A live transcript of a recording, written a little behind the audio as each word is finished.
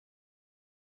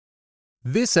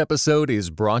This episode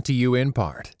is brought to you in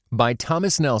part by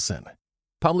Thomas Nelson,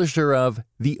 publisher of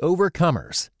The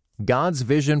Overcomers, God's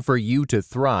Vision for You to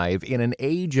Thrive in an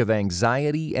Age of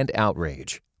Anxiety and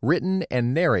Outrage, written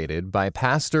and narrated by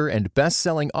pastor and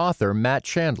best-selling author Matt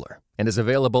Chandler, and is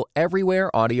available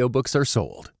everywhere audiobooks are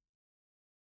sold.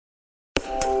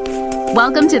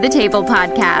 Welcome to the Table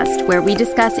Podcast, where we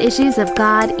discuss issues of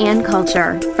God and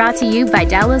culture, brought to you by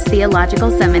Dallas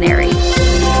Theological Seminary.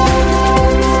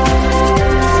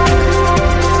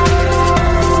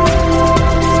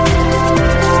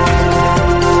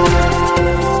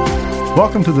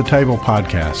 Welcome to the Table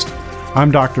Podcast.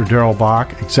 I'm Dr. Darrell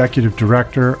Bock, Executive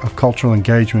Director of Cultural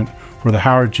Engagement for the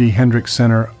Howard G. Hendricks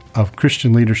Center of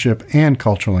Christian Leadership and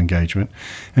Cultural Engagement.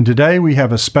 And today we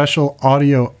have a special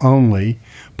audio-only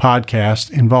podcast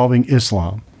involving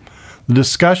Islam. The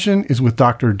discussion is with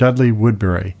Dr. Dudley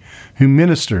Woodbury, who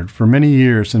ministered for many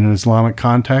years in an Islamic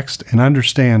context and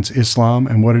understands Islam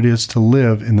and what it is to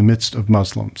live in the midst of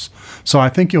Muslims. So I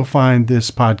think you'll find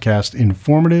this podcast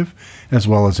informative as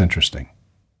well as interesting.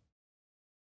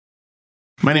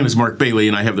 My name is Mark Bailey,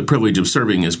 and I have the privilege of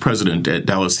serving as president at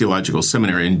Dallas Theological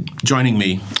Seminary. And joining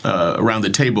me around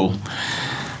the table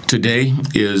today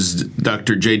is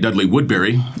Dr. J. Dudley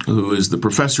Woodbury, who is the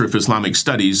professor of Islamic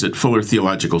Studies at Fuller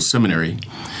Theological Seminary.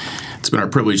 It's been our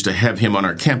privilege to have him on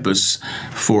our campus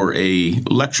for a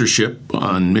lectureship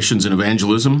on missions and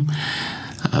evangelism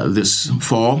this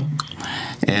fall.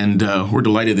 And we're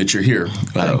delighted that you're here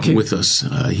with us.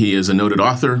 He is a noted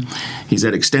author. He's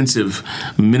had extensive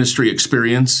ministry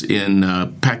experience in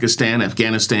Pakistan,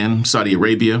 Afghanistan, Saudi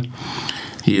Arabia.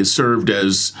 He has served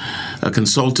as a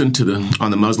consultant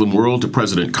on the Muslim world to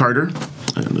President Carter,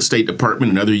 and the State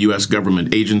Department, and other U.S.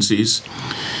 government agencies.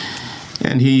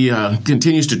 And he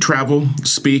continues to travel,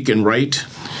 speak, and write.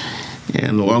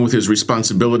 And along with his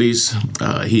responsibilities,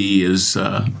 he is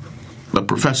a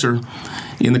professor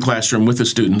in the classroom with the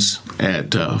students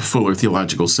at Fuller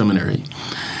Theological Seminary.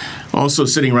 Also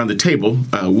sitting around the table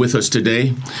with us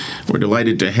today, we're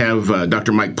delighted to have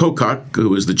Dr. Mike Pocock,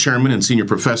 who is the chairman and senior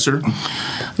professor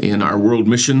in our World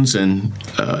Missions and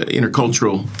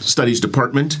Intercultural Studies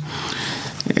Department,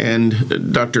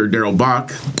 and Dr. Darrell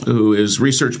Bock, who is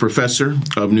research professor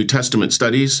of New Testament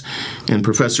Studies and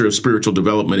professor of Spiritual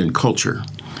Development and Culture.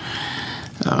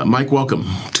 Mike, welcome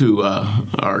to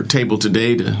our table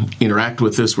today to interact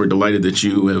with us. We're delighted that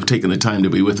you have taken the time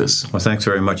to be with us. Well, thanks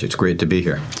very much. It's great to be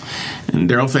here. And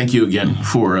Darrell, thank you again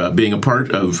for being a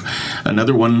part of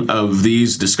another one of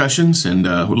these discussions, and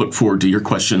we look forward to your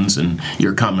questions and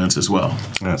your comments as well.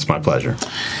 That's my pleasure.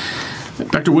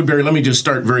 Dr. Woodbury, let me just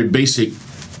start very basic.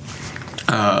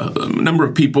 A number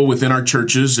of people within our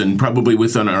churches and probably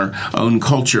within our own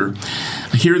culture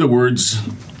hear the words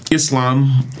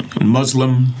Islam,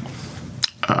 Muslim.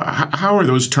 How are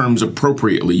those terms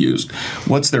appropriately used?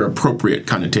 What's their appropriate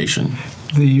connotation?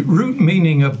 The root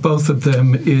meaning of both of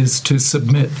them is to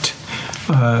submit,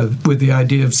 with the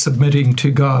idea of submitting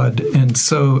to God. And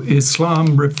so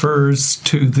Islam refers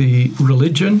to the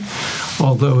religion,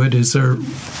 although it is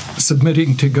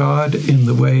submitting to God in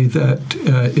the way that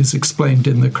is explained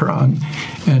in the Quran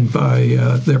and by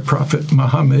their prophet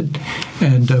Muhammad.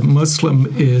 And a Muslim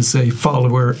is a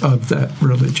follower of that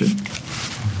religion.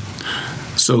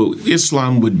 So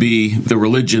Islam would be the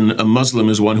religion. A Muslim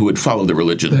is one who would follow the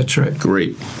religion. That's right.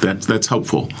 Great. That's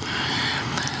helpful.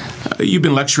 You've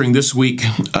been lecturing this week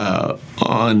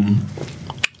on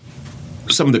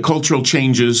some of the cultural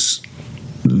changes,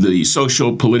 the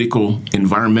social, political,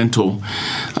 environmental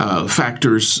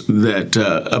factors that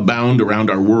abound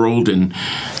around our world, and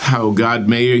how God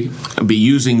may be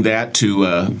using that to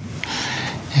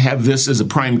have this as a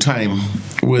prime time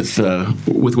with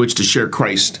which to share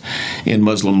Christ in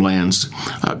Muslim lands.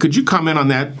 Could you comment on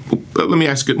that? Let me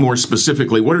ask it more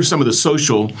specifically. What are some of the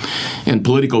social and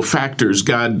political factors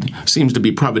God seems to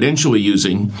be providentially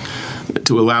using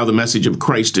to allow the message of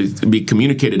Christ to be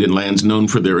communicated in lands known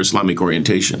for their Islamic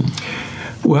orientation?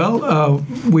 Well,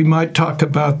 we might talk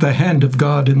about the hand of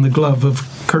God in the glove of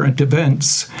current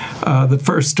events. The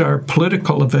first are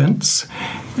political events,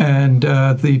 and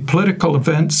the political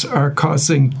events are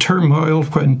causing turmoil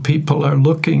when people are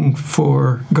looking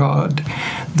for God.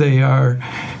 They are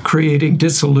creating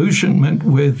disillusionment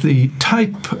with the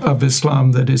type of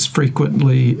Islam that is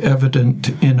frequently evident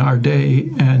in our day,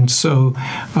 and so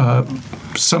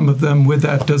some of them with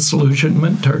that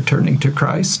disillusionment are turning to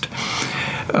Christ.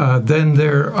 Then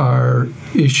there are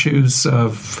issues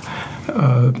of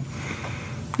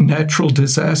natural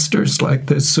disasters like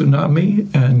the tsunami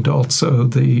and also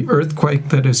the earthquake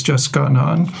that has just gone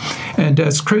on. And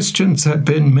as Christians have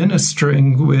been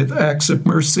ministering with acts of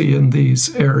mercy in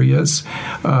these areas,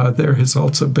 there has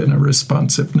also been a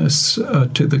responsiveness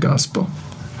to the gospel.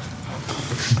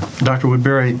 Dr.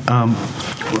 Woodbury,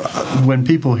 when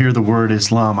people hear the word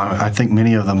Islam, I think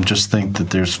many of them just think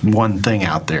that there's one thing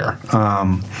out there.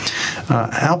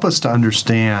 Help us to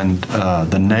understand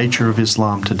the nature of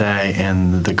Islam today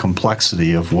and the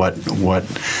complexity of what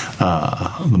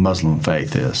the Muslim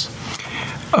faith is.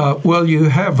 Well, you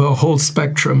have a whole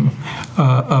spectrum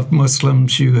of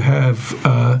Muslims. You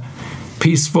have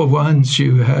peaceful ones,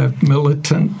 you have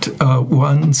militant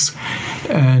ones,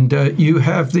 and you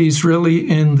have these really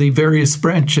in the various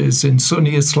branches in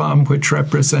Sunni Islam, which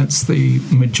represents the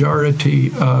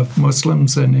majority of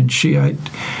Muslims, and in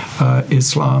Shiite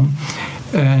Islam.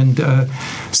 And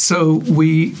so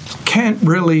we can't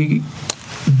really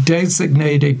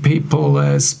designate a people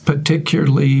as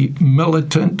particularly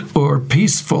militant or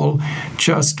peaceful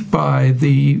just by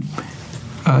the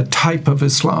type of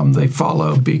Islam they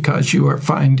follow, because you are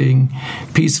finding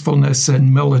peacefulness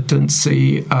and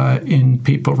militancy in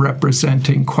people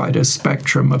representing quite a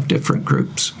spectrum of different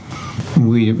groups.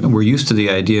 We're used to the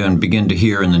idea and begin to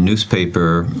hear in the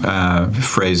newspaper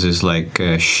phrases like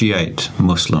Shiite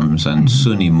Muslims and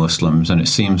Sunni Muslims, and it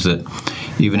seems that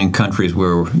even in countries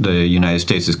where the United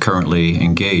States is currently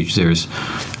engaged, there's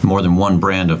more than one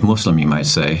brand of Muslim, you might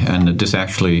say, and that this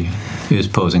actually is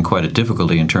posing quite a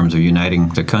difficulty in terms of uniting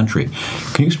the country.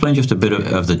 Can you explain just a bit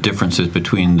of the differences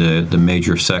between the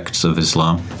major sects of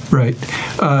Islam? Right.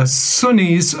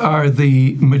 Sunnis are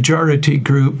the majority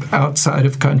group outside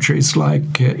of countries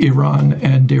like Iran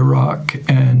and Iraq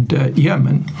and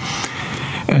Yemen.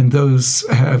 And those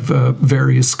have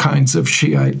various kinds of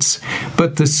Shiites.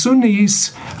 But the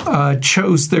Sunnis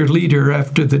chose their leader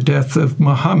after the death of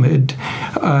Muhammad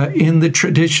in the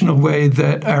traditional way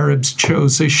that Arabs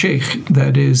chose a sheikh.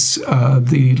 That is,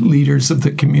 the leaders of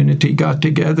the community got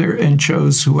together and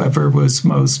chose whoever was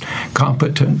most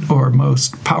competent or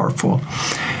most powerful.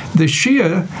 The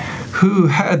Shia, who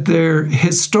had their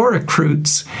historic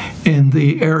roots in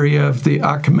the area of the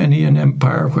Achaemenid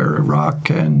Empire, where Iraq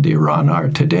and Iran are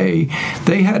today,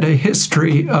 they had a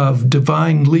history of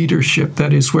divine leadership.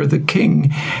 That is, where the king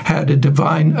had a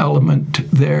divine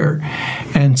element there.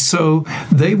 And so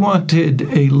they wanted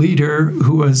a leader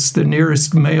who was the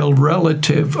nearest male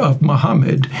relative of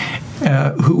Muhammad,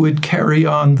 who would carry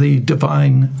on the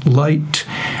divine light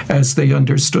as they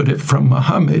understood it from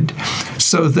Muhammad,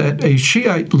 so that a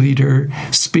Shiite leader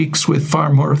speaks with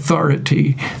far more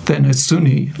authority than a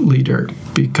Sunni leader,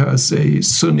 because a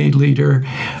Sunni leader,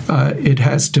 it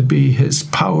has to be his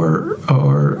power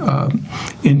or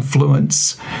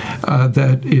influence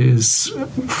that is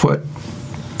what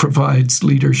provides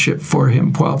leadership for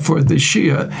him, while for the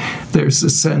Shia, there's a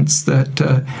sense that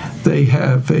they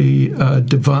have a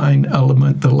divine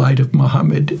element, the light of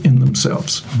Muhammad, in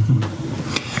themselves.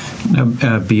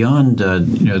 Now, beyond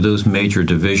those major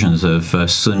divisions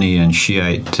of Sunni and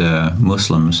Shiite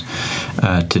Muslims,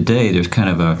 today there's kind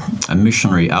of a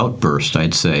missionary outburst,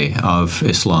 I'd say, of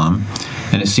Islam,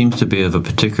 and it seems to be of a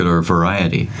particular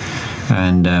variety.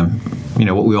 And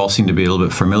what we all seem to be a little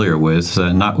bit familiar with,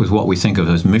 not with what we think of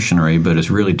as missionary, but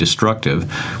as really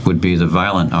destructive, would be the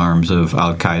violent arms of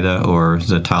Al-Qaeda or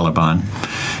the Taliban.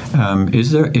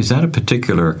 Is that a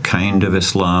particular kind of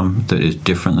Islam that is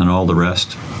different than all the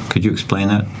rest? Could you explain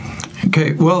that?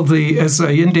 Okay, well, as I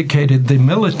indicated, the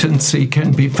militancy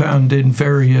can be found in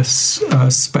various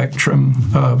spectrum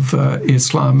of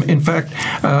Islam. In fact,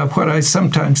 what I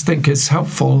sometimes think is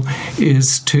helpful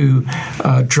is to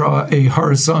draw a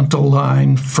horizontal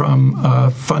line from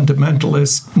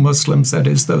fundamentalist Muslims, that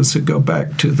is, those who go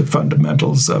back to the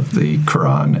fundamentals of the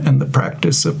Quran and the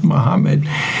practice of Muhammad.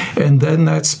 And then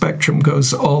that spectrum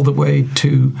goes all the way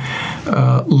to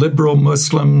liberal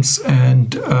Muslims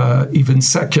and even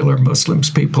secular Muslims,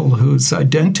 people whose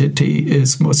identity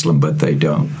is Muslim, but they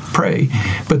don't pray.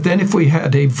 But then if we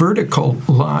had a vertical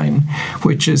line,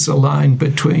 which is a line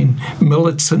between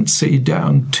militancy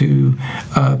down to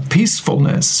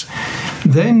peacefulness,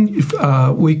 then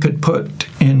we could put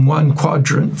in one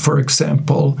quadrant, for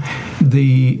example,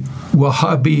 the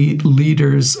Wahhabi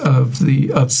leaders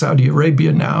of Saudi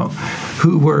Arabia now,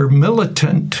 who were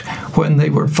militant when they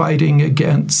were fighting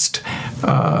against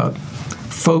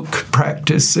folk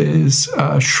practices,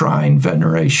 shrine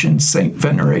veneration, saint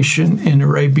veneration in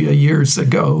Arabia years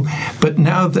ago. But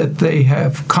now that they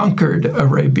have conquered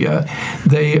Arabia,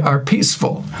 they are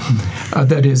peaceful.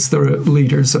 That is, the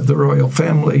leaders of the royal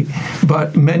family.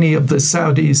 But many of the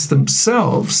Saudis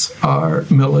themselves are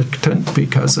militant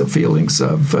because of feelings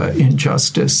of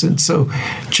injustice. And so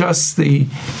just the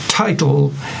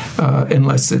title,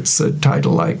 unless it's a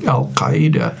title like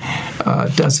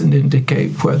Al-Qaeda, doesn't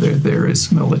indicate whether there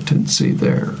is militancy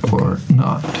there or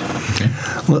not. Okay.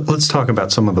 Let's talk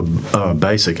about some of the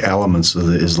basic elements of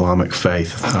the Islamic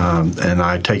faith. And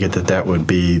I take it that would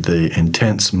be the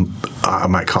intense, I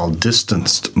might call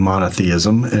distanced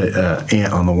monotheism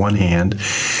on the one hand,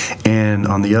 and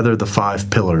on the other, the 5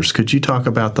 pillars. Could you talk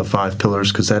about the 5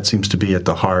 pillars? Because that seems to be at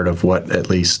the heart of what at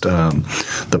least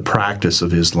the practice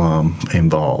of Islam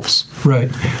involves.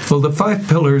 Right. Well, the 5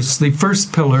 pillars, the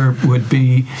first pillar would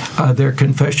be their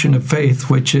confession of faith,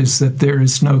 which is that there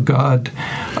is no God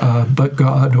but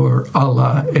God, or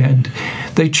Allah. And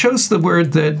they chose the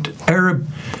word that Arab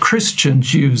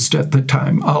Christians used at the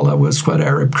time. Allah was what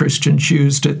Arab Christians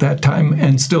used at that time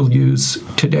and still use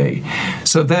today.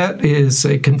 So that is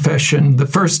a confession, the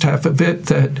first half of it,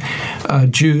 that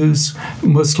Jews,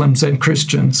 Muslims, and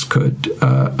Christians could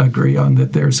agree on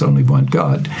that there's only one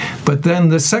God. But then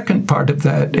the second part of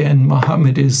that, and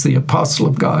Muhammad is the apostle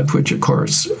of God, which of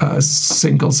course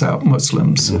singles out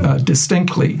Muslims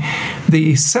distinctly.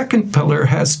 The second pillar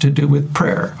has to do with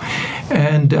prayer.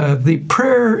 And the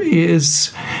prayer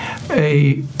is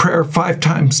a prayer 5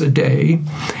 times a day.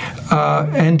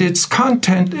 And its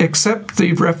content, except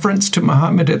the reference to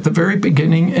Muhammad at the very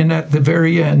beginning and at the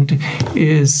very end,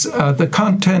 is the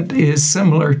content is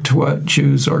similar to what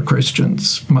Jews or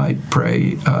Christians might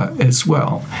pray as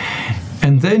well.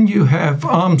 And then you have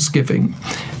almsgiving.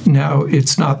 Now,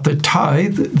 it's not the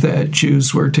tithe that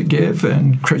Jews were to give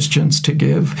and Christians to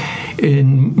give.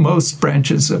 In most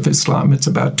branches of Islam, it's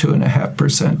about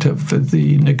 2.5% of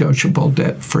the negotiable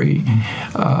debt-free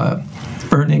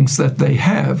earnings that they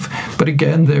have. But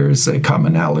again, there's a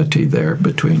commonality there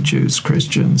between Jews,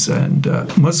 Christians, and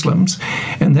Muslims.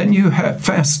 And then you have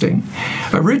fasting.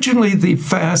 Originally, the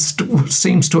fast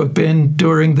seems to have been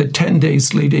during the 10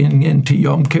 days leading into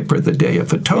Yom Kippur, the Day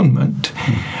of Atonement.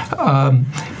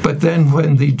 But then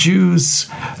when the Jews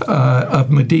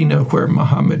of Medina, where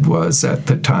Muhammad was at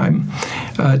the time,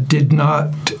 did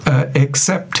not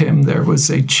accept him, there was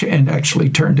and actually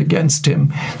turned against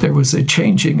him, there was a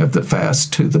changing of the fast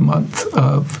to the month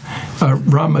of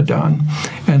Ramadan.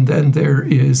 And then there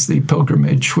is the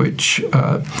pilgrimage, which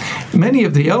many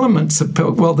of the elements of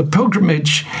the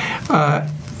pilgrimage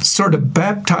sort of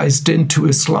baptized into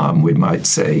Islam, we might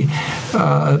say,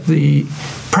 the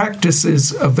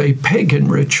practices of a pagan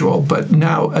ritual, but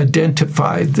now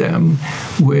identified them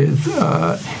with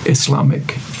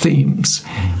Islamic themes.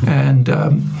 And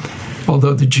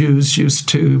although the Jews used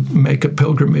to make a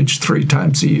pilgrimage 3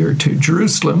 times a year to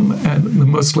Jerusalem, and the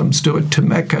Muslims do it to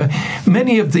Mecca,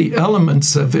 many of the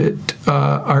elements of it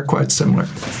are quite similar.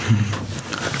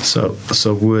 So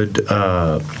would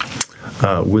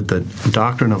the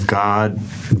doctrine of God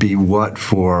be what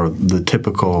for the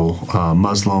typical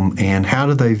Muslim, and how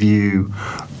do they view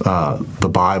the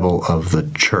Bible of the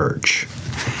church?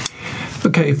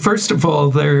 Okay, first of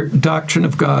all, their doctrine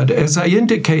of God, as I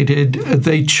indicated,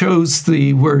 they chose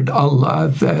the word Allah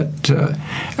that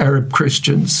Arab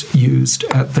Christians used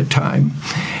at the time.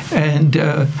 And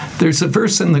there's a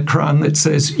verse in the Quran that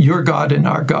says, your God and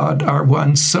our God are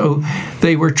one. So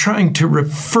they were trying to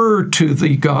refer to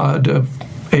the God of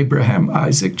Abraham,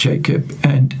 Isaac, Jacob,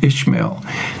 and Ishmael.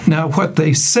 Now, what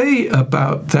they say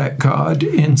about that God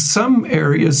in some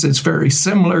areas is very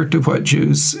similar to what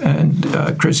Jews and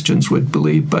Christians would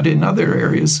believe, but in other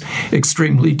areas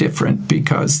extremely different,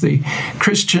 because the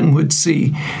Christian would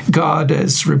see God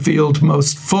as revealed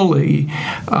most fully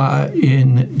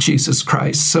in Jesus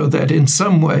Christ, so that in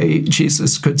some way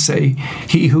Jesus could say,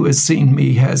 he who has seen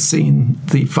me has seen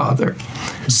the Father.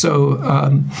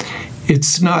 So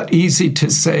it's not easy to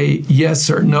say yes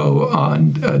or no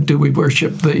on do we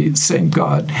worship the same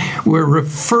God. We're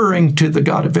referring to the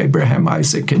God of Abraham,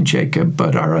 Isaac, and Jacob,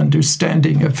 but our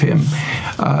understanding of him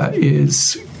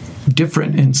is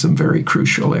different in some very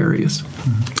crucial areas.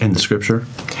 In the Scripture?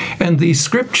 And the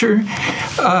scripture,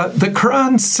 the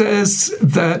Quran says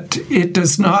that it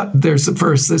does not, there's a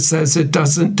verse that says it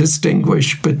doesn't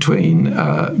distinguish between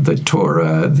the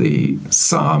Torah, the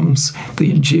Psalms,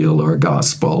 the Injil or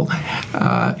Gospel,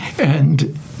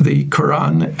 and the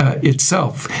Quran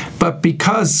itself. But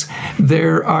because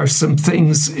there are some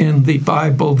things in the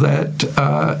Bible that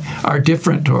are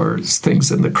different, or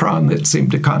things in the Quran that seem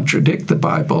to contradict the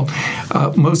Bible,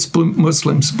 most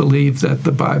Muslims believe that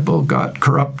the Bible got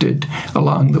corrupted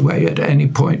along the way at any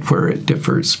point where it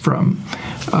differs from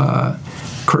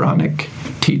Quranic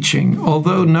teaching,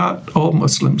 although not all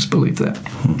Muslims believe that.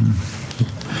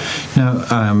 Mm-hmm. Now,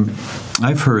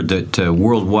 I've heard that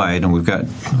worldwide, and we've got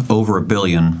over 1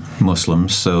 billion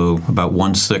Muslims, so about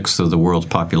 1/6 of the world's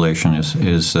population is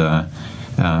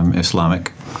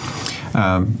Islamic.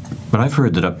 But I've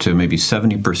heard that up to maybe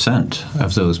 70%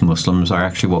 of those Muslims are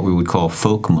actually what we would call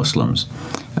folk Muslims,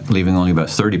 leaving only about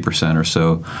 30% or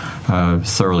so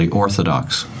thoroughly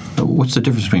Orthodox. What's the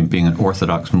difference between being an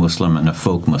Orthodox Muslim and a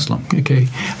folk Muslim? Okay.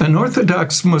 An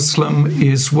Orthodox Muslim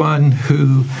is one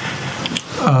who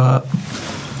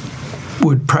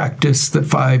would practice the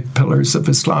 5 pillars of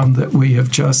Islam that we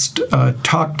have just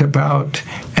talked about,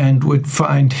 and would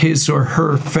find his or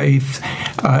her faith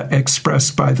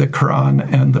expressed by the Quran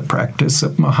and the practice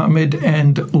of Muhammad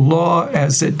and law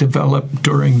as it developed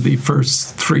during the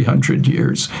first 300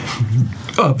 years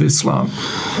of Islam.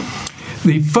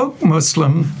 The folk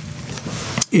Muslim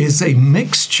is a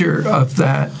mixture of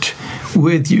that,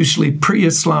 with usually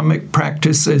pre-Islamic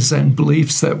practices and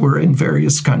beliefs that were in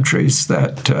various countries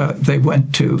that they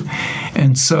went to.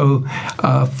 And so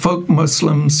folk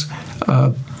Muslims,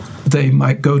 they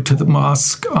might go to the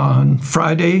mosque on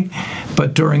Friday,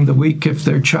 but during the week, if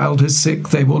their child is sick,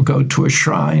 they will go to a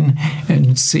shrine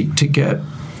and seek to get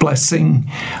blessing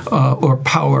or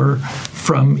power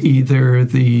from either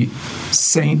the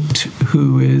saint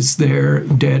who is there,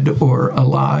 dead or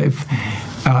alive.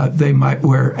 They might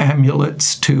wear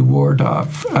amulets to ward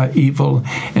off evil.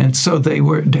 And so they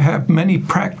would have many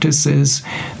practices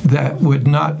that would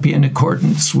not be in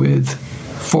accordance with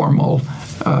formal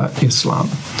Islam.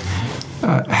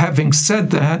 Having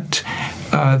said that,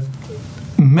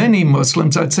 many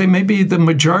Muslims, I'd say maybe the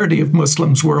majority of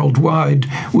Muslims worldwide,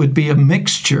 would be a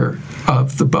mixture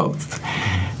of the both.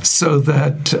 So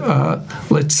that,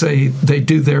 let's say, they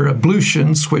do their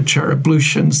ablutions, which are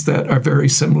ablutions that are very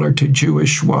similar to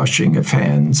Jewish washing of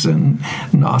hands and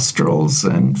nostrils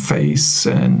and face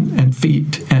and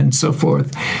feet and so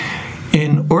forth.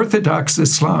 In Orthodox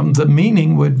Islam, the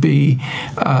meaning would be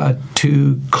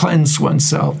to cleanse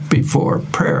oneself before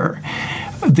prayer.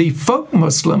 The folk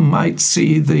Muslim might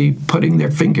see the putting their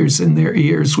fingers in their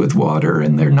ears with water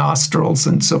in their nostrils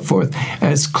and so forth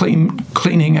as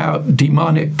cleaning out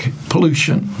demonic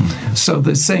pollution. So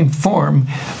the same form,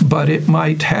 but it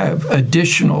might have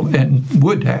additional and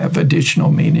would have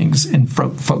additional meanings in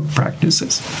folk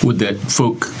practices. Would that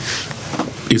folk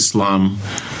Islam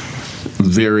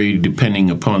vary depending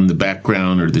upon the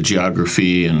background or the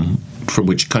geography and from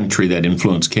which country that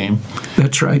influence came?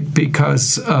 That's right,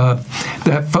 because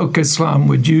that folk Islam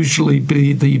would usually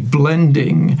be the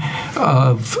blending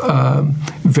of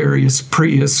various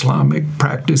pre-Islamic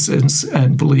practices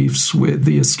and beliefs with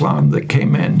the Islam that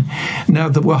came in. Now,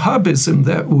 the Wahhabism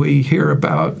that we hear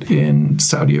about in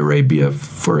Saudi Arabia,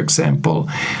 for example,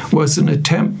 was an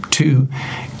attempt to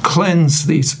cleanse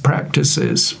these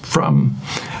practices from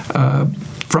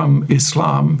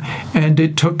Islam, and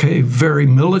it took a very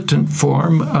militant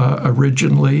form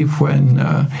originally when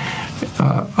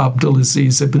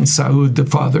Abdulaziz ibn Saud, the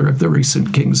father of the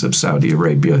recent kings of Saudi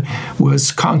Arabia,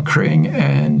 was conquering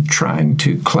and trying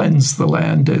to cleanse the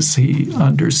land as he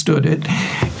understood it,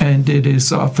 and it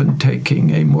is often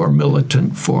taking a more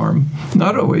militant form,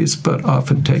 not always, but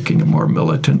often taking a more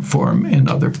militant form in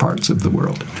other parts of the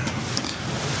world.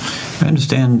 I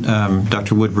understand,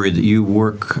 Dr. Woodbury, that you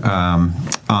work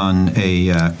on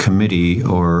a committee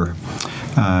or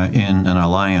in an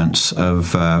alliance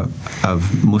of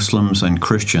Muslims and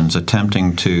Christians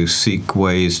attempting to seek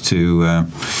ways to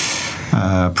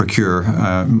procure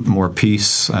more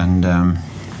peace and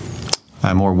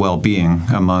more well-being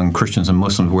among Christians and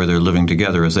Muslims where they're living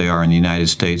together as they are in the United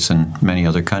States and many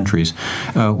other countries.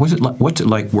 What's it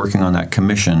like working on that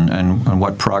commission, and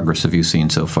what progress have you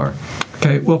seen so far?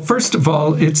 Okay, well, first of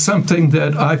all, it's something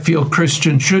that I feel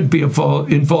Christians should be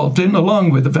involved in,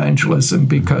 along with evangelism,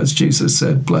 because Jesus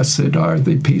said, "Blessed are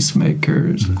the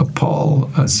peacemakers." Paul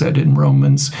said in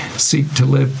Romans, "Seek to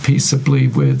live peaceably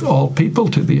with all people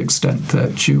to the extent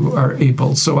that you are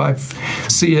able." So I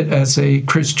see it as a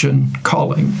Christian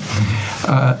calling.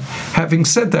 Having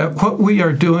said that, what we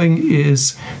are doing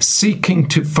is seeking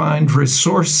to find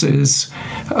resources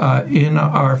in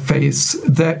our faiths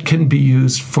that can be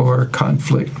used for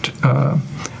conflict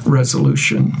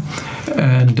resolution.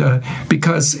 And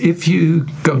because if you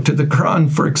go to the Quran,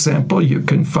 for example, you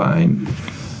can find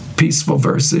peaceful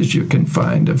verses. You can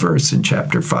find a verse in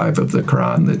chapter 5 of the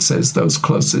Quran that says those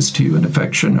closest to you in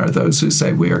affection are those who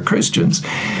say we are Christians.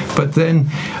 But then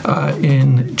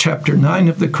in chapter 9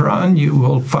 of the Quran, you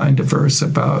will find a verse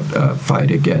about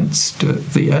fight against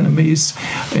the enemies,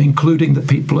 including the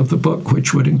people of the book,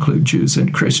 which would include Jews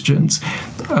and Christians,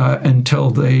 until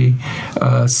they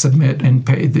submit and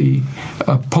pay the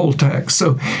poll tax.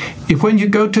 So when you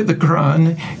go to the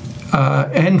Quran,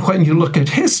 and when you look at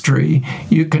history,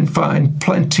 you can find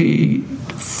plenty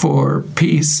for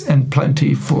peace and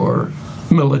plenty for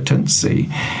militancy.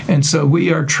 And so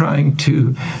we are trying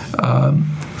to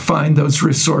find those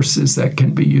resources that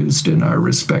can be used in our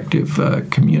respective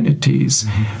communities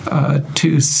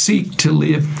to seek to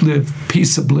live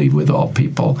peaceably with all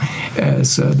people,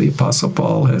 as the Apostle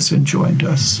Paul has enjoined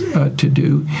us to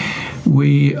do.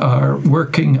 We are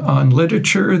working on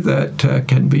literature that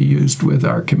can be used with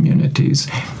our communities,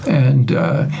 and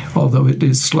although it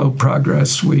is slow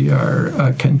progress, we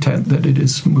are content that it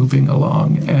is moving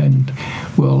along and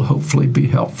will hopefully be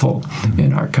helpful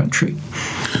in our country.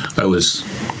 I was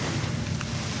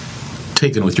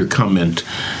taken with your comment.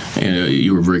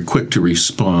 You were very quick to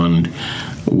respond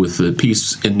with the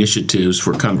peace initiatives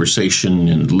for conversation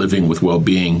and living with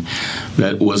well-being.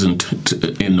 That wasn't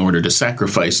in order to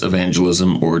sacrifice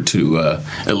evangelism or to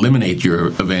eliminate your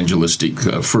evangelistic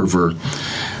fervor.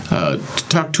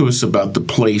 Talk to us about the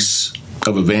place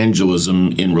of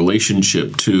evangelism in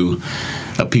relationship to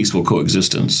a peaceful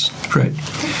coexistence. Right.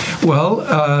 Well,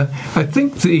 I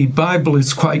think the Bible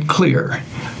is quite clear.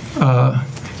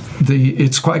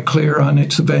 It's quite clear on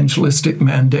its evangelistic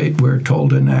mandate. We're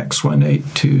told in Acts 1:8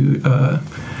 to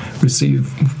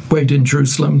wait in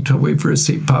Jerusalem till we've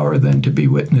received power, then to be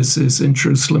witnesses in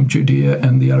Jerusalem, Judea,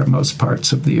 and the uttermost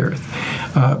parts of the earth.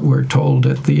 We're told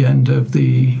at the end of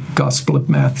the Gospel of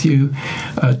Matthew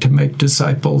to make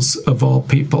disciples of all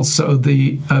people. So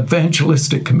the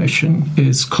evangelistic commission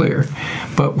is clear.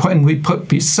 But when we put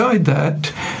beside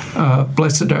that,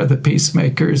 blessed are the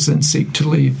peacemakers and seek to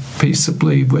live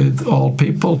peaceably with all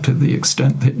people to the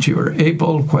extent that you are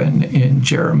able, when in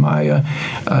Jeremiah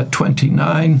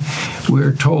 29,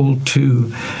 we're told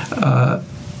to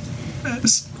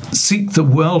seek the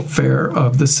welfare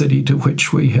of the city to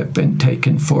which we have been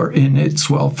taken, for in its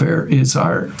welfare is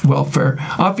our welfare.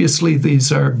 Obviously,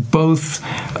 these are both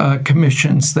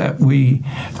commissions that we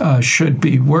should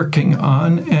be working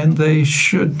on, and they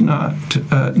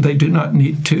do not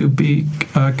need to be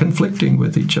conflicting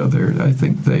with each other. I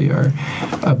think they are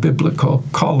biblical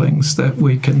callings that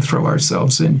we can throw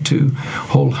ourselves into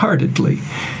wholeheartedly.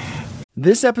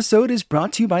 This episode is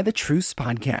brought to you by the Truce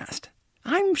Podcast.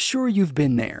 I'm sure you've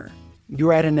been there.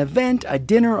 You're at an event, a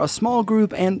dinner, a small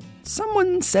group, and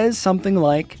someone says something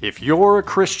like, "If you're a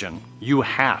Christian, you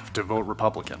have to vote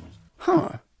Republican."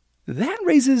 That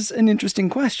raises an interesting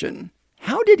question.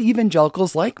 How did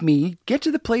evangelicals like me get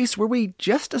to the place where we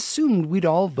just assumed we'd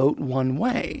all vote one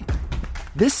way?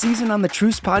 This season on the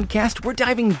Truce Podcast, we're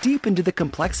diving deep into the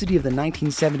complexity of the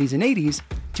 1970s and 80s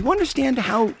to understand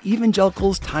how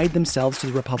evangelicals tied themselves to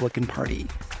the Republican Party.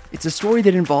 It's a story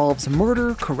that involves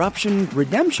murder, corruption,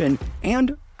 redemption,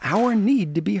 and our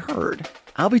need to be heard.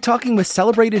 I'll be talking with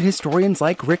celebrated historians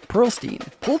like Rick Perlstein,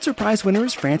 Pulitzer Prize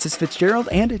winners Frances Fitzgerald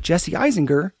and Jesse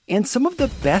Eisinger, and some of the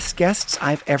best guests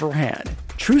I've ever had.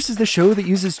 Truce is the show that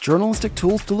uses journalistic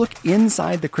tools to look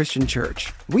inside the Christian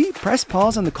church. We press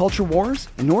pause on the culture wars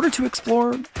in order to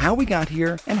explore how we got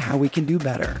here and how we can do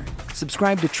better.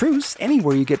 Subscribe to Truce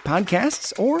anywhere you get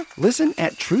podcasts or listen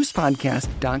at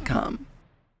trucepodcast.com.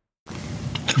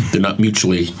 They're not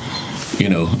mutually,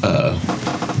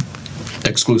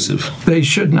 exclusive. They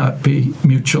should not be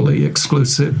mutually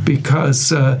exclusive,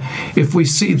 because if we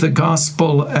see the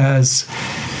gospel as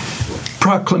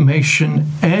proclamation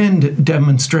and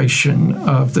demonstration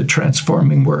of the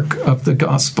transforming work of the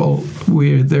gospel,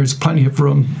 there's plenty of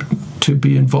room to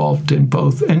be involved in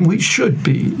both, and we should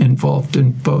be involved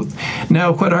in both.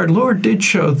 Now, what our Lord did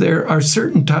show, there are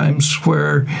certain times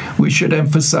where we should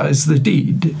emphasize the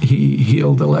deed. He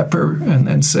healed the leper and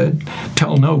then said,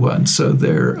 "Tell no one." So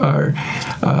there are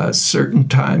certain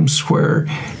times where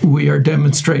we are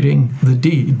demonstrating the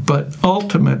deed, but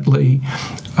ultimately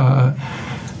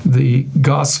the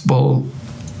gospel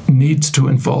needs to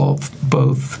involve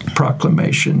both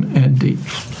proclamation and deed.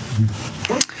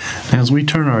 As we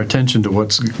turn our attention to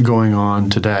what's going on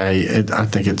today, I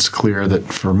think it's clear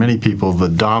that for many people, the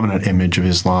dominant image of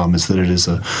Islam is that it is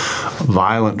a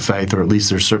violent faith, or at least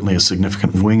there's certainly a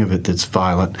significant wing of it that's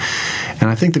violent. And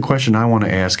I think the question I want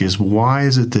to ask is, why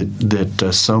is it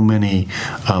that so many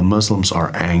Muslims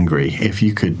are angry? If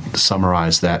you could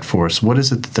summarize that for us, what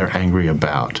is it that they're angry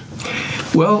about?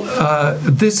 Well,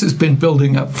 this has been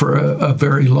building up for a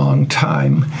very long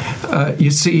time. You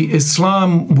see,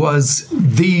 Islam was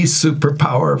the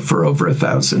superpower for over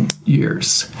 1,000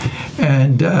 years.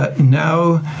 And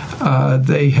now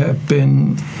they have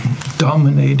been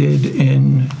dominated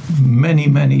in many,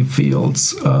 many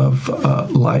fields of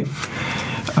life.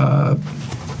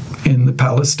 In the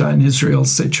Palestine-Israel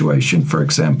situation, for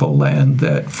example, land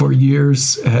that for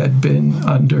years had been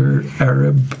under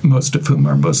Arab, most of whom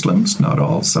are Muslims, not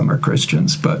all, some are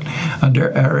Christians, but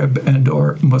under Arab and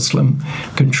or Muslim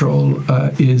control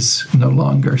is no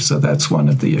longer. So that's one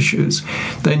of the issues.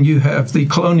 Then you have the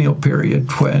colonial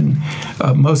period when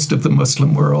most of the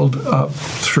Muslim world up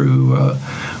through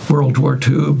World War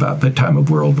II, about the time of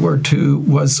World War II,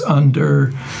 was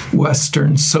under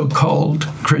Western so-called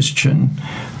Christian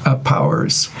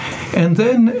powers. And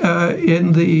then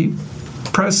in the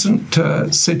present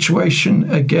situation,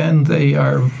 again, they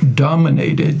are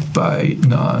dominated by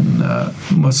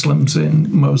non-Muslims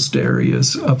in most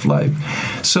areas of life.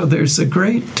 So there's a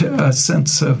great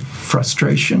sense of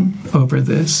frustration over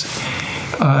this,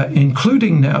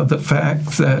 including now the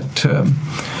fact that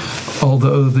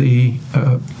although the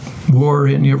war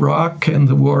in Iraq and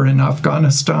the war in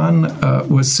Afghanistan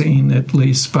was seen, at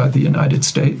least by the United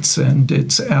States and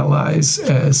its allies,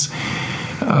 as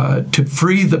to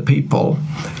free the people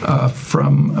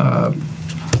from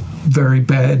very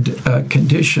bad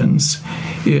conditions,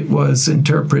 it was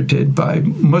interpreted by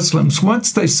Muslims,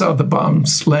 once they saw the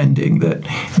bombs landing, that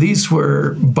these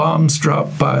were bombs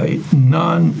dropped by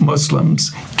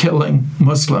non-Muslims killing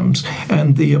Muslims,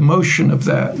 and the emotion of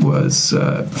that was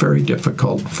very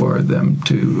difficult for them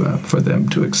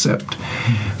to accept.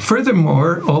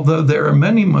 Furthermore, although there are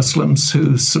many Muslims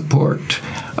who support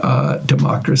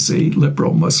democracy,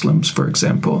 liberal Muslims, for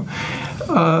example,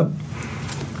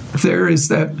 there is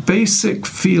that basic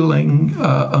feeling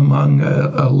among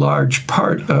a large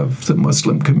part of the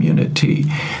Muslim community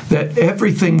that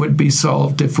everything would be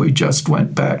solved if we just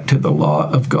went back to the law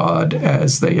of God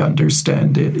as they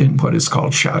understand it in what is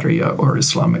called Sharia, or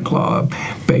Islamic law,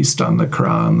 based on the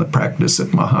Quran, the practice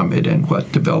of Muhammad, and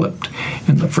what developed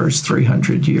in the first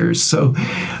 300 years. So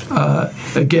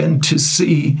again, to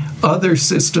see other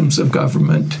systems of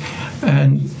government,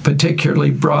 and particularly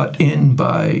brought in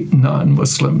by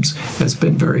non-Muslims, has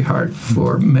been very hard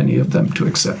for many of them to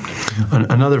accept.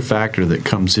 Another factor that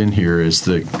comes in here is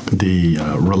the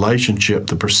relationship,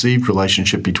 the perceived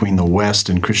relationship between the West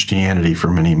and Christianity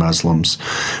for many Muslims,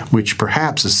 which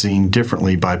perhaps is seen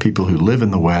differently by people who live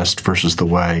in the West versus the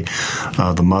way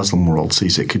the Muslim world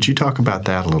sees it. Could you talk about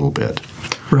that a little bit?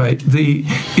 Right. The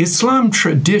Islam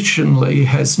traditionally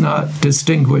has not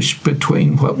distinguished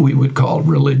between what we would call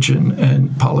religion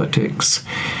and politics.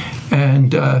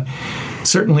 And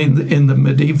certainly in the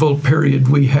medieval period,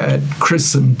 we had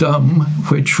Christendom,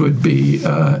 which would be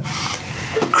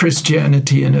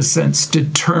Christianity, in a sense,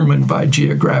 determined by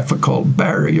geographical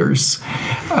barriers.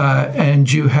 And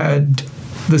you had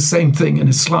the same thing in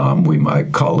Islam. We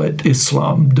might call it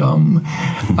Islamdom.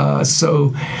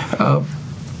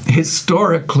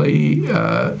 Historically,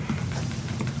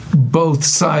 both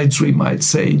sides, we might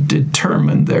say,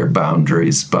 determined their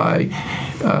boundaries by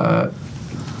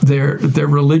their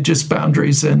religious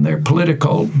boundaries, and their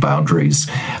political boundaries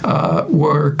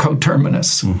were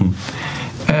coterminous.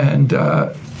 Mm-hmm. And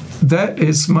that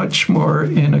is much more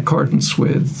in accordance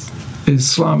with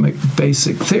Islamic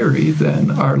basic theory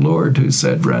than our Lord, who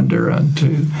said, "Render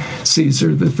unto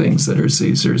Caesar the things that are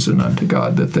Caesar's, and unto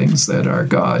God the things that are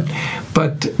God."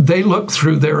 But they look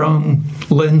through their own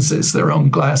lenses, their own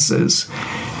glasses,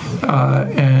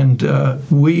 and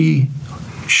we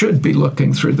should be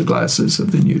looking through the glasses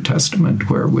of the New Testament,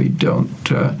 where we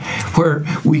don't, where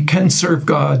we can serve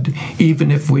God even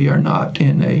if we are not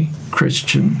in a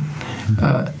Christian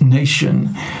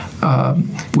nation.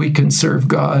 We can serve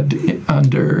God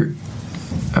under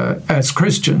as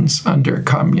Christians under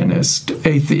communist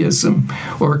atheism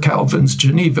or Calvin's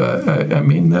Geneva. I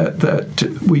mean,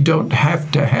 that we don't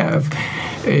have to have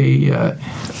a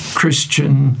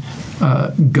Christian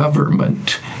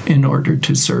government in order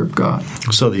to serve God.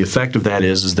 So the effect of that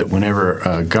is that whenever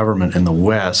a government in the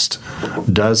West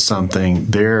does something,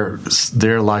 they're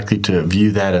likely to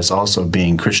view that as also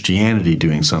being Christianity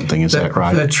doing something. Is that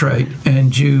right? That's right.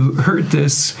 And you heard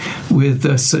this with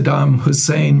Saddam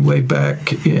Hussein way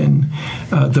back in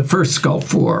the first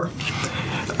Gulf War,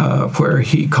 where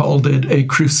he called it a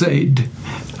crusade.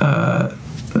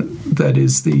 That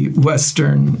is the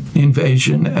Western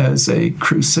invasion as a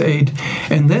crusade.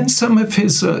 And then some of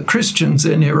his Christians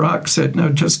in Iraq said, no,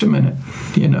 just a minute,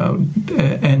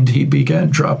 and he began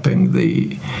dropping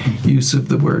the use of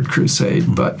the word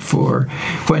crusade. But for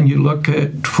when you look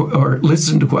at or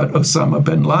listen to what Osama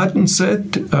bin Laden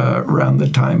said around the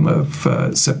time of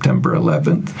September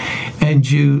 11th,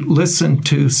 and you listen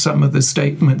to some of the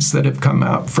statements that have come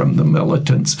out from the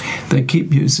militants, they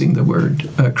keep using the word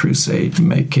crusade,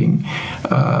 making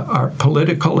our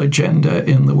political agenda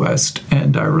in the West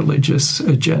and our religious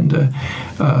agenda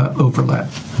overlap.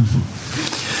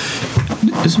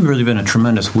 This has really been a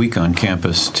tremendous week on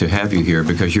campus to have you here,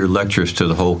 because your lectures to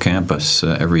the whole campus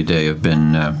every day have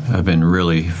been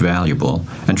really valuable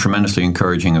and tremendously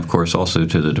encouraging, of course, also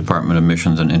to the Department of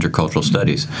Missions and Intercultural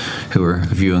Studies, who are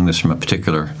viewing this from a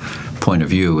particular point of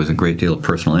view with a great deal of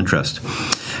personal interest.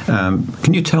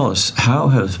 Can you tell us, how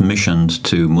have missions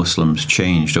to Muslims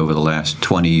changed over the last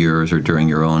 20 years or during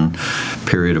your own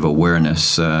period of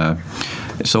awareness?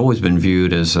 It's always been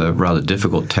viewed as a rather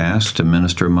difficult task to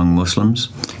minister among Muslims,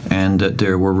 and that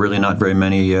there were really not very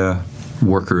many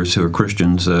workers who are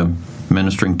Christians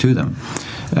ministering to them.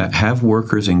 Have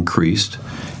workers increased,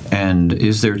 and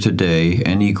is there today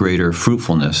any greater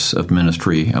fruitfulness of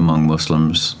ministry among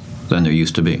Muslims than there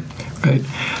used to be? Right.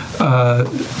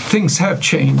 Things have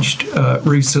changed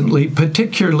recently,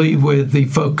 particularly with the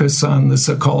focus on the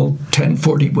so-called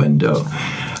 1040 window,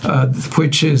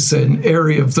 which is an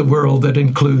area of the world that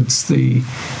includes the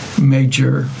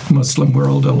major Muslim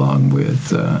world along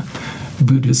with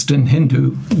Buddhist and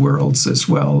Hindu worlds as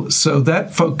well. So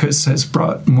that focus has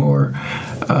brought more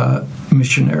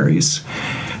missionaries.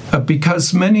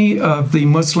 Because many of the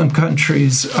Muslim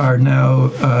countries are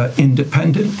now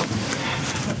independent,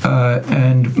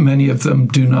 and many of them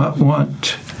do not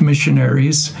want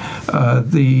missionaries.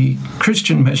 The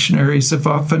Christian missionaries have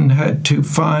often had to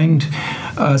find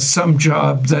some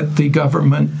job that the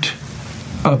government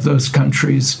of those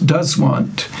countries does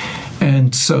want.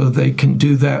 And so they can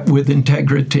do that with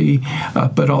integrity,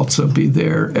 but also be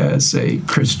there as a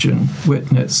Christian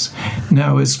witness.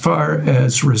 Now, as far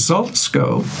as results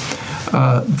go,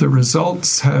 the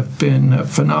results have been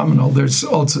phenomenal.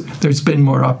 There's been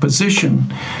more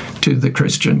opposition to the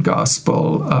Christian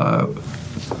gospel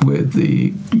with the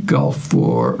Gulf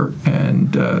War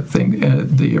and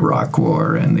the Iraq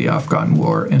War and the Afghan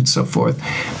War and so forth.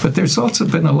 But there's also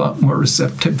been a lot more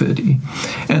receptivity.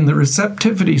 And the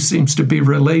receptivity seems to be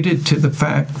related to the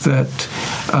fact that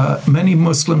many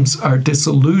Muslims are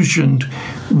disillusioned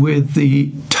with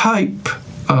the type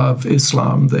of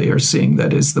Islam they are seeing,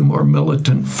 that is the more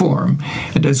militant form.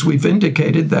 And as we've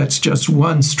indicated, that's just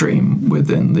one stream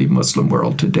within the Muslim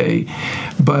world today.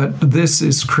 But this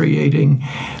is creating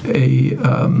a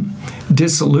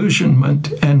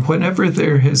disillusionment, and whenever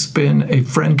there has been a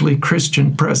friendly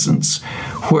Christian presence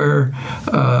where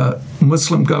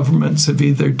Muslim governments have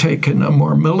either taken a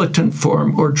more militant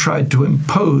form or tried to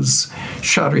impose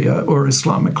Sharia or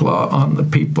Islamic law on the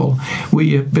people,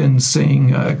 we have been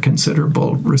seeing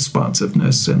considerable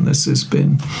responsiveness, and this has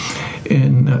been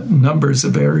in numbers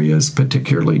of areas,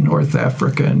 particularly North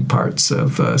Africa and parts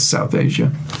of South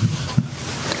Asia.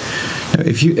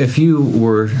 If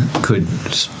you could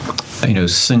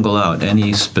single out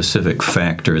any specific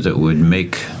factor that would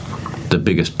make the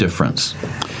biggest difference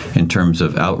in terms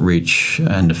of outreach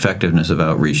and effectiveness of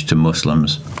outreach to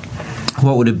Muslims,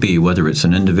 what would it be? Whether it's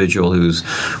an individual who's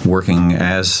working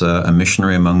as a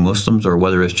missionary among Muslims, or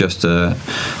whether it's just a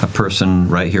person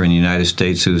right here in the United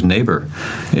States whose neighbor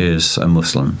is a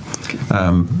Muslim.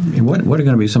 What are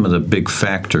going to be some of the big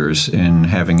factors in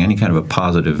having any kind of a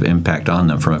positive impact on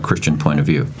them from a Christian point of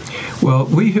view? Well,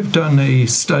 we have done a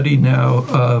study now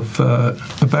of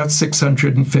about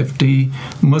 650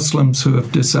 Muslims who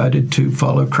have decided to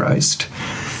follow Christ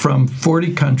from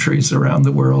 40 countries around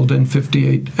the world and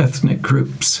 58 ethnic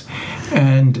groups.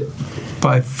 And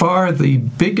by far the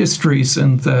biggest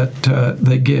reason that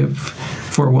they give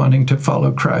for wanting to follow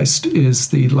Christ is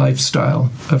the lifestyle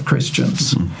of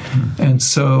Christians. Mm-hmm. And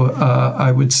so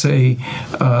I would say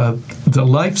the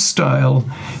lifestyle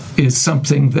is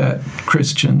something that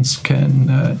Christians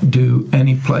can do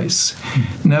any place.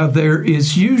 Mm-hmm. Now, there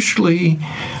is usually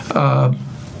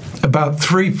about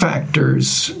three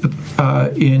factors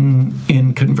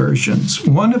in conversions.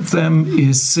 One of them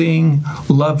is seeing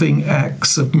loving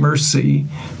acts of mercy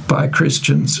by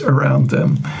Christians around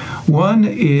them. One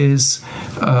is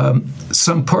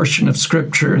some portion of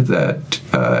Scripture that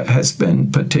has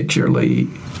been particularly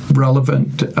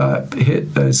relevant,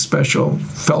 hit a special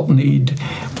felt need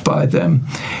by them.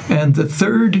 And the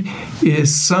third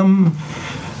is some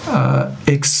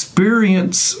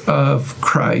experience of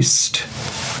Christ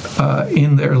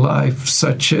in their life,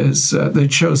 such as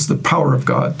that shows the power of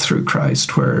God through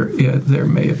Christ, where there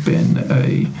may have been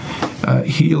a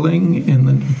healing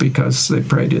because they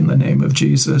prayed in the name of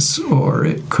Jesus, or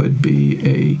it could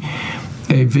be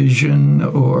a vision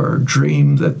or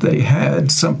dream that they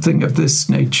had, something of this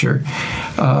nature.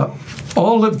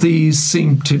 All of these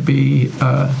seem to be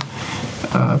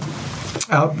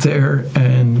out there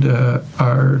and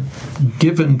are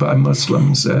given by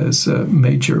Muslims as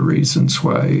major reasons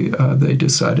why they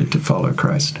decided to follow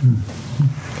Christ.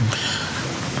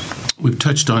 We've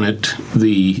touched on it,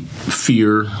 the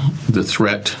fear, the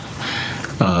threat,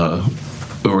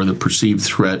 or the perceived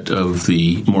threat of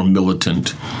the more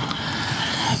militant.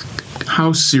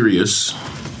 How serious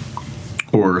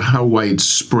or how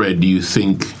widespread do you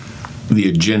think the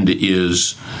agenda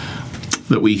is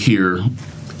that we hear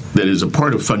that is a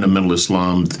part of fundamental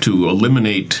Islam to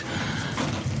eliminate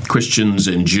Christians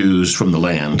and Jews from the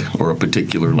land, or a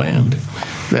particular land?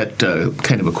 That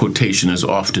kind of a quotation is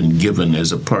often given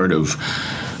as a part of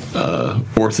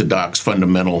orthodox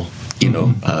fundamental,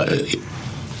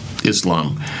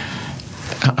 Islam.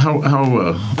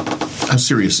 How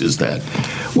serious is that?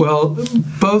 Well,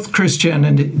 both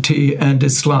Christianity and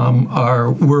Islam are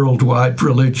worldwide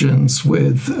religions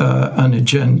with an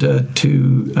agenda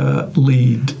to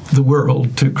lead the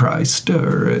world to Christ.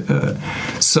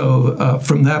 So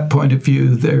from that point of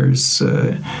view, there's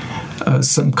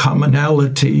some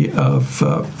commonality of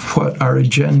what our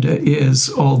agenda is,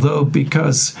 although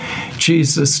because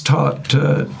Jesus taught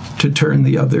to turn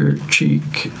the other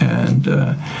cheek and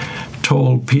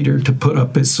told Peter to put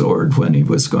up his sword when he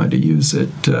was going to use it,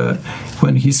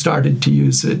 when he started to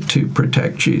use it to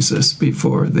protect Jesus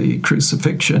before the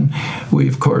crucifixion. We,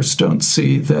 of course, don't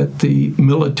see that the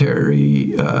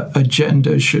military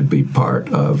agenda should be part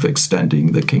of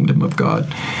extending the kingdom of God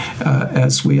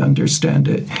as we understand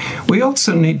it. We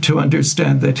also need to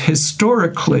understand that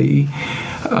historically,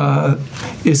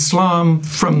 Islam,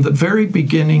 from the very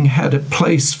beginning, had a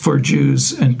place for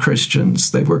Jews and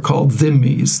Christians. They were called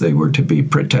dhimmis. They were to be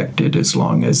protected as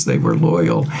long as they were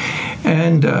loyal.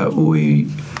 And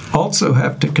we also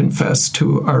have to confess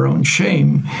to our own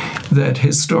shame that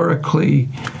historically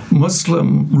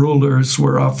Muslim rulers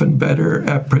were often better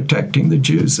at protecting the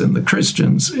Jews and the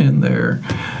Christians in their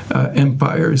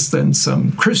empires than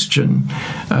some Christian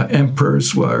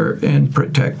emperors were in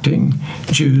protecting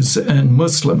Jews and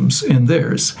Muslims in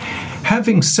theirs.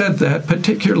 Having said that,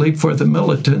 particularly for the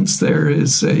militants, there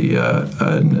is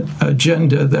an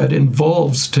agenda that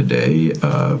involves today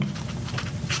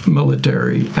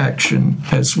military action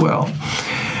as well.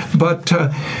 But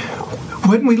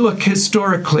when we look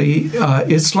historically,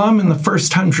 Islam in the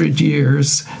first 100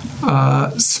 years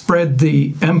spread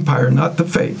the empire, not the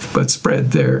faith, but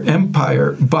spread their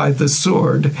empire by the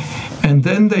sword. And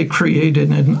then they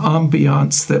created an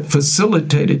ambiance that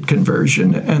facilitated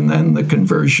conversion, and then the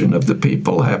conversion of the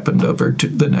people happened over to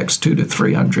the next 200 to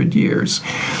 300 years.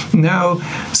 Now,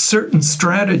 certain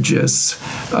strategists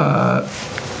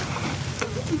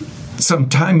some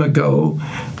time ago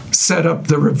set up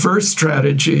the reverse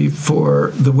strategy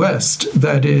for the West,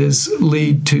 that is,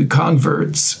 lead to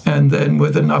converts, and then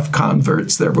with enough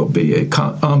converts there will be a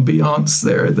ambiance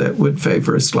there that would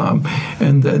favor Islam,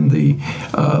 and then the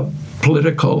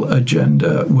political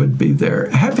agenda would be there.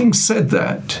 Having said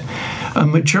that, a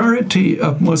majority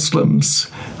of Muslims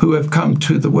who have come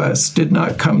to the West did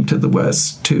not come to the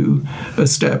West to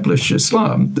establish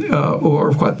Islam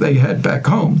or what they had back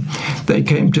home. They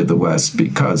came to the West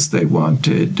because they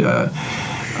wanted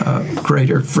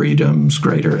greater freedoms,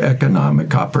 greater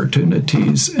economic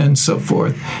opportunities, and so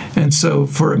forth. And so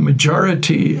for a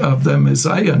majority of them, as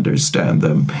I understand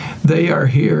them, they are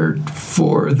here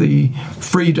for the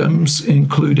freedoms,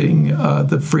 including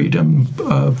the freedom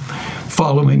of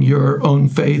following your own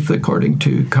faith according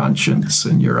to conscience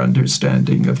and your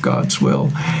understanding of God's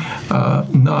will,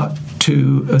 not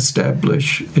to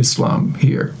establish Islam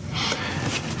here.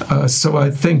 So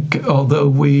I think although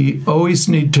we always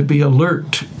need to be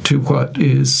alert to what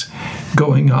is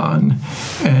going on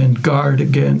and guard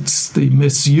against the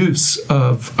misuse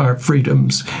of our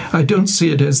freedoms, I don't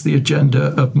see it as the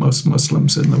agenda of most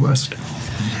Muslims in the West.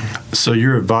 So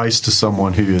your advice to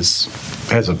someone who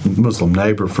has a Muslim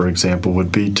neighbor, for example,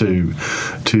 would be to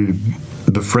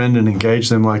befriend and engage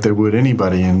them like they would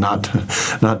anybody, and not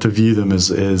to view them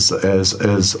as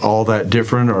all that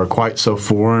different or quite so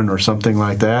foreign or something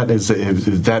like that. Would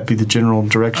that be the general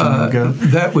direction you would go?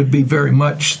 That would be very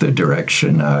much the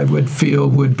direction I would feel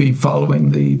would be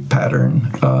following the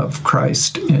pattern of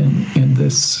Christ in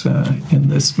this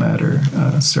matter,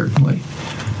 certainly.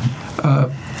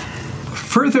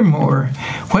 Furthermore,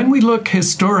 when we look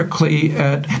historically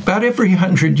at about every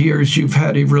 100 years, you've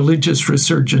had a religious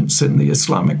resurgence in the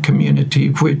Islamic community,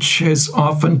 which has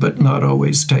often but not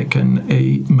always taken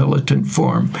a militant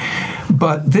form.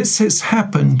 But this has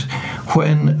happened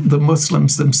when the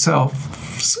Muslims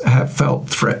themselves have felt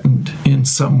threatened in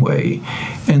some way.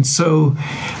 And so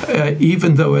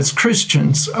even though as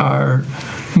Christians our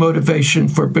motivation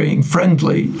for being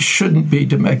friendly shouldn't be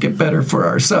to make it better for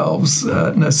ourselves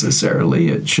necessarily,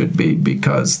 it should be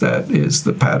because that is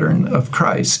the pattern of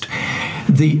Christ.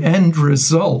 The end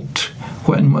result,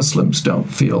 when Muslims don't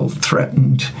feel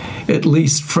threatened, at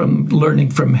least from learning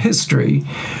from history,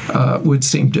 would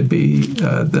seem to be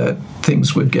that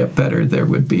things would get better. There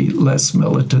would be less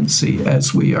militancy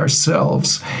as we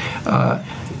ourselves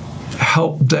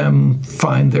help them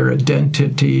find their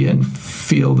identity and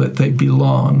feel that they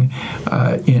belong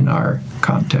in our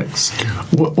context.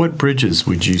 What bridges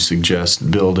would you suggest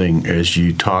building as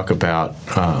you talk about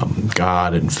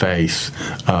God and faith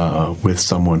with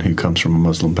someone who comes from a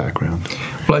Muslim background?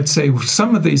 Well, I'd say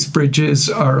some of these bridges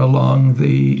are along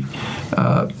the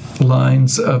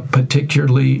lines of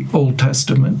particularly Old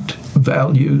Testament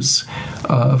values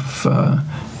of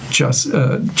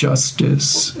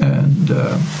justice and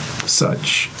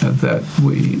such that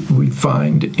we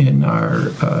find in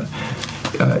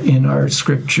our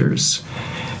scriptures,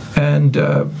 and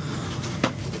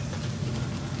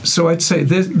so I'd say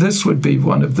this would be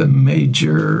one of the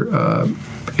major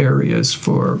areas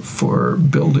for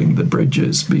building the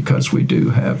bridges, because we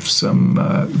do have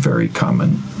some very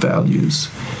common values.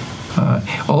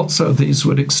 Also, these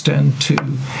would extend to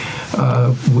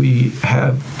we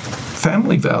have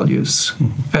family values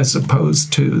as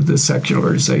opposed to the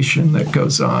secularization that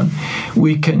goes on.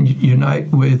 We can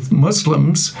unite with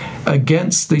Muslims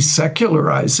against the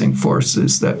secularizing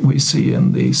forces that we see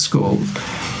in the schools.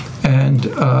 And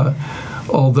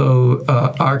although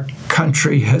our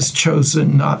country has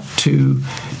chosen not to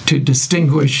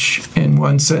distinguish in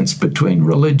one sense between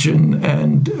religion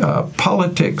and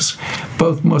politics,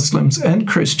 both Muslims and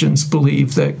Christians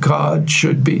believe that God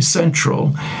should be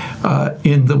central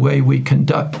in the way we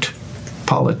conduct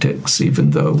politics, even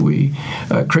though we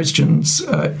Christians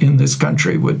in this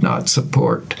country would not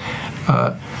support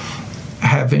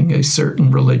having a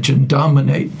certain religion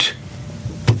dominate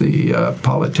the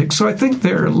politics. So I think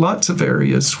there are lots of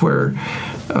areas where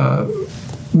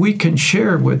we can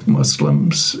share with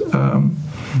Muslims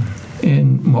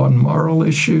in moral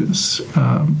issues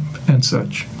and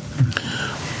such.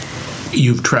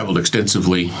 You've traveled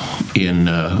extensively in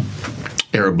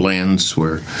Arab lands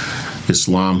where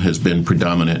Islam has been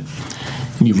predominant.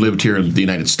 You've lived here in the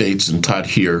United States and taught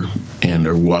here, and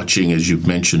are watching, as you've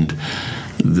mentioned,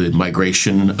 the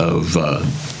migration of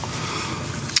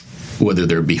whether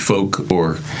there be folk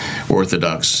or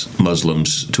Orthodox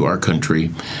Muslims to our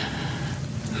country.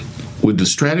 Would the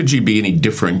strategy be any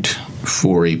different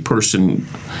for a person,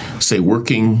 say,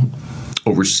 working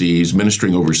overseas,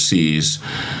 ministering overseas?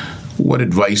 What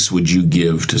advice would you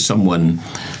give to someone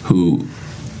who,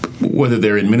 whether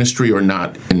they're in ministry or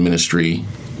not in ministry,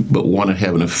 but want to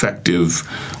have an effective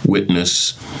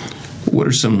witness? What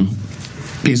are some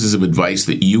pieces of advice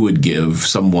that you would give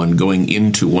someone going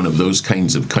into one of those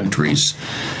kinds of countries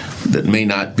that may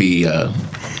not be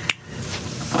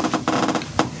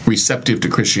receptive to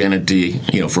Christianity,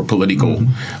 for political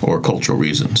or cultural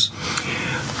reasons?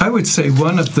 I would say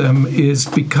one of them is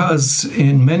because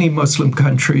in many Muslim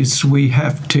countries we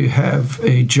have to have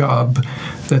a job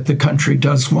that the country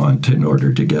does want in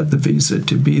order to get the visa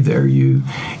to be there.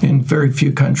 In very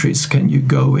few countries can you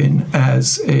go in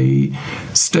as a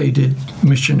stated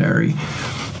missionary.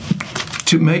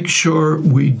 To make sure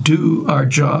we do our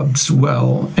jobs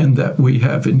well and that we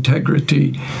have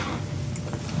integrity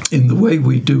in the way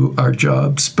we do our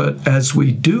jobs, but as we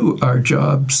do our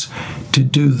jobs, to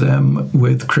do them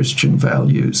with Christian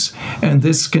values. And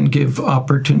this can give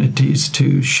opportunities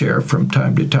to share from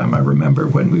time to time. I remember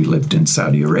when we lived in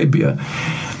Saudi Arabia,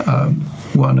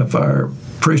 one of our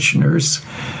parishioners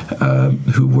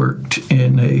who worked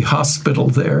in a hospital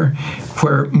there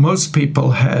where most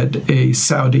people had a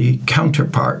Saudi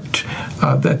counterpart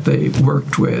that they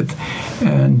worked with.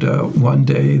 And one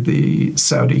day the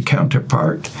Saudi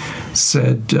counterpart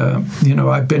said,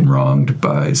 I've been wronged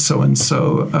by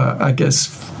so-and-so. I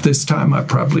guess this time I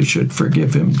probably should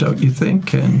forgive him, don't you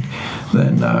think? And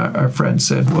then our friend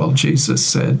said, well, Jesus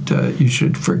said you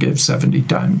should forgive 70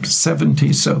 times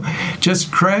 70. So just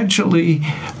gradually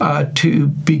to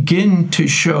begin to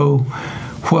show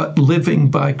what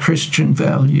living by Christian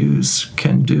values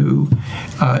can do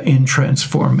in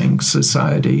transforming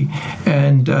society.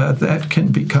 And that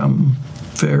can become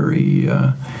very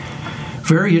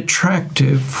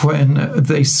attractive when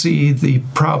they see the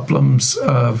problems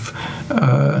of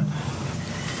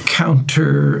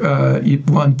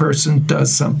one person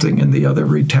does something and the other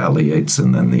retaliates,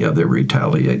 and then the other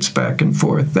retaliates back and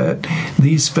forth, that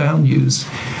these values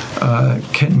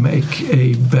can make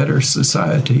a better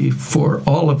society for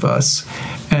all of us.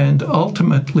 And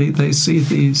ultimately, they see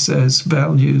these as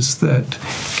values that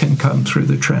can come through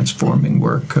the transforming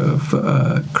work of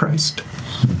Christ.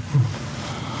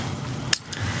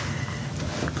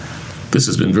 This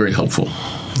has been very helpful.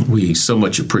 We so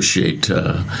much appreciate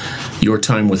your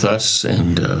time with us,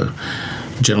 and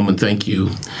gentlemen, thank you.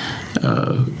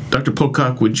 Dr.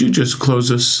 Pocock, would you just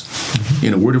close us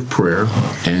in a word of prayer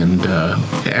and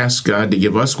ask God to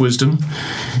give us wisdom,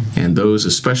 and those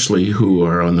especially who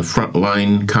are on the front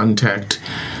line contact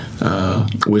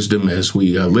wisdom as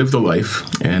we live the life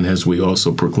and as we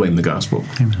also proclaim the gospel.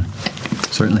 Amen.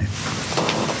 Certainly.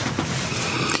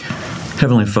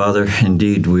 Heavenly Father,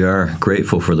 indeed, we are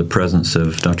grateful for the presence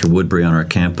of Dr. Woodbury on our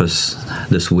campus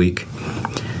this week.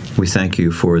 We thank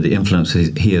you for the influence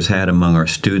he has had among our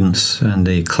students and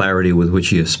the clarity with which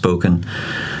he has spoken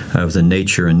of the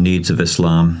nature and needs of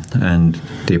Islam and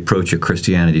the approach of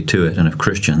Christianity to it and of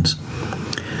Christians.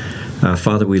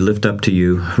 Father, we lift up to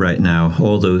you right now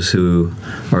all those who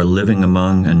are living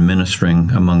among and ministering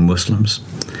among Muslims,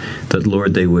 that,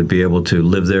 Lord, they would be able to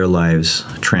live their lives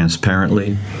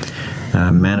transparently,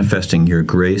 manifesting your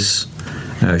grace,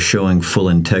 showing full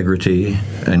integrity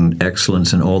and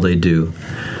excellence in all they do,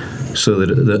 so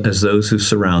that as those who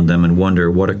surround them and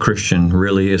wonder what a Christian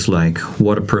really is like,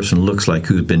 what a person looks like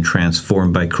who's been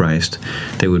transformed by Christ,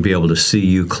 they would be able to see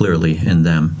you clearly in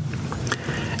them.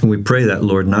 And we pray that,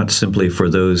 Lord, not simply for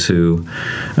those who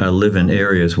live in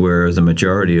areas where the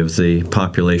majority of the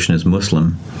population is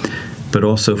Muslim, but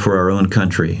also for our own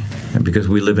country, because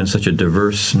we live in such a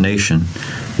diverse nation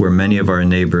where many of our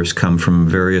neighbors come from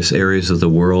various areas of the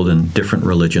world and different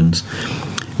religions.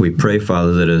 We pray,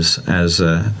 Father, that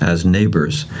as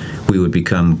neighbors, we would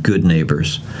become good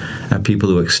neighbors, people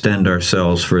who extend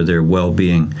ourselves for their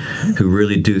well-being, who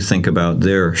really do think about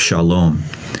their shalom,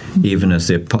 even as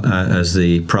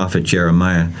the prophet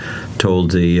Jeremiah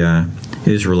told the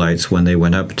Israelites when they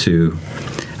went up to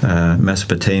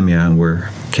Mesopotamia and were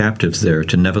captives there,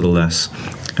 to nevertheless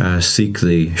seek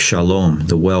the shalom,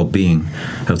 the well-being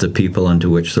of the people unto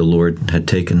which the Lord had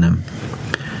taken them.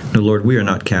 No, Lord, we are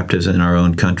not captives in our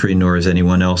own country, nor is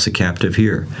anyone else a captive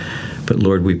here. But,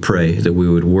 Lord, we pray that we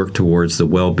would work towards the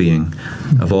well-being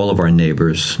of all of our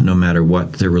neighbors, no matter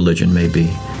what their religion may be.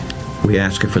 We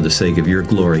ask it for the sake of your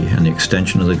glory and the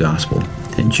extension of the gospel.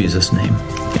 In Jesus' name,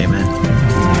 amen.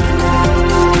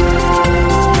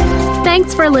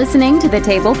 Thanks for listening to the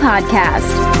Table Podcast.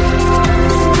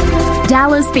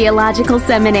 Dallas Theological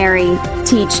Seminary.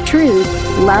 Teach truth,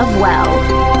 love well.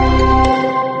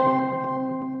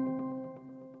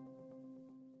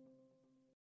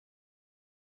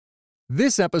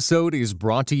 This episode is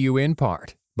brought to you in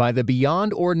part by the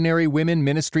Beyond Ordinary Women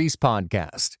Ministries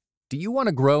podcast. Do you want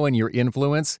to grow in your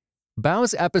influence?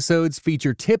 BOW's episodes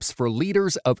feature tips for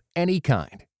leaders of any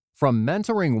kind, from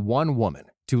mentoring one woman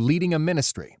to leading a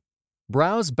ministry.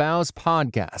 Browse BOW's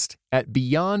podcast at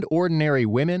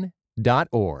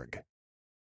beyondordinarywomen.org.